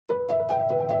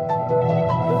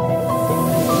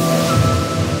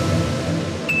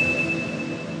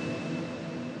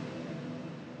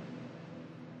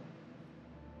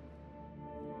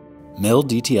MIL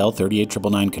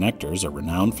DTL38999 connectors are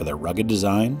renowned for their rugged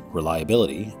design,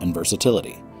 reliability, and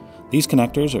versatility. These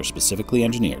connectors are specifically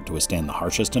engineered to withstand the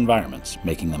harshest environments,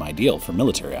 making them ideal for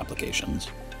military applications.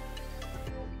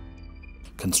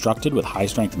 Constructed with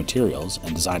high-strength materials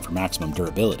and designed for maximum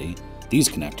durability, these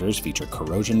connectors feature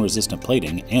corrosion-resistant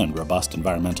plating and robust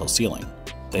environmental sealing.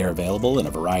 They are available in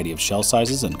a variety of shell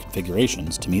sizes and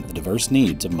configurations to meet the diverse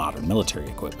needs of modern military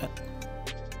equipment.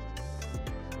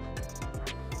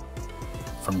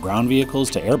 From ground vehicles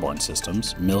to airborne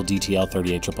systems, MIL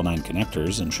DTL38999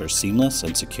 connectors ensure seamless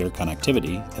and secure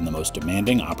connectivity in the most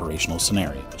demanding operational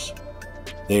scenarios.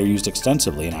 They are used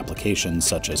extensively in applications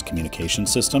such as communication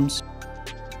systems,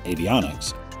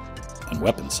 avionics, and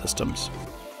weapons systems.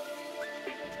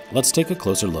 Let's take a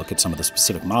closer look at some of the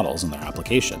specific models and their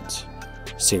applications.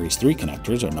 Series 3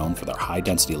 connectors are known for their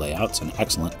high-density layouts and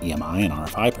excellent EMI and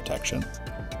RFI protection.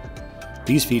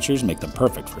 These features make them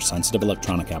perfect for sensitive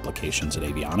electronic applications in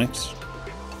avionics,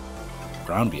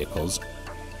 ground vehicles,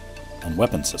 and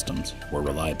weapon systems where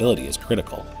reliability is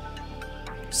critical.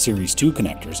 Series 2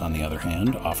 connectors, on the other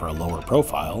hand, offer a lower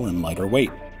profile and lighter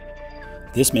weight.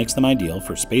 This makes them ideal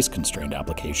for space-constrained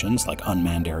applications like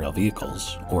unmanned aerial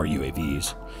vehicles, or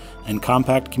UAVs, and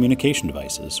compact communication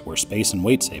devices where space and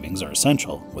weight savings are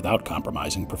essential without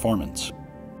compromising performance.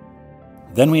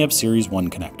 Then we have Series 1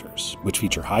 connectors, which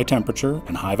feature high temperature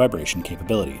and high vibration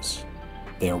capabilities.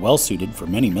 They are well suited for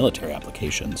many military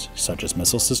applications, such as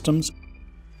missile systems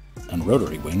and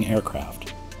rotary wing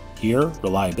aircraft. Here,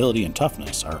 reliability and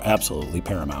toughness are absolutely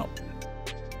paramount.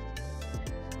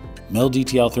 MIL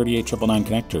DTL38999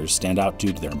 connectors stand out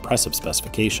due to their impressive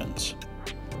specifications.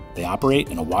 They operate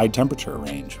in a wide temperature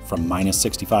range from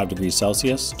 -65 degrees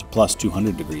Celsius to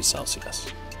 +200 degrees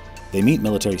Celsius. They meet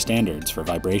military standards for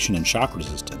vibration and shock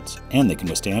resistance, and they can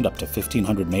withstand up to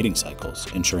 1,500 mating cycles,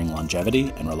 ensuring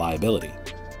longevity and reliability.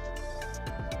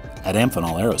 At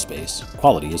Amphenol Aerospace,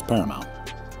 quality is paramount.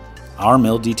 Our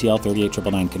MIL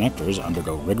DTL38999 connectors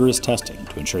undergo rigorous testing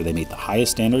to ensure they meet the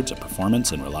highest standards of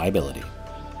performance and reliability.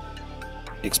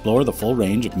 Explore the full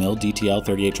range of MIL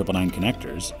DTL38999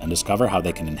 connectors and discover how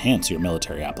they can enhance your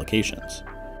military applications.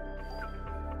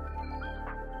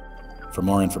 For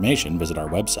more information, visit our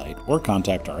website or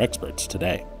contact our experts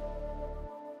today.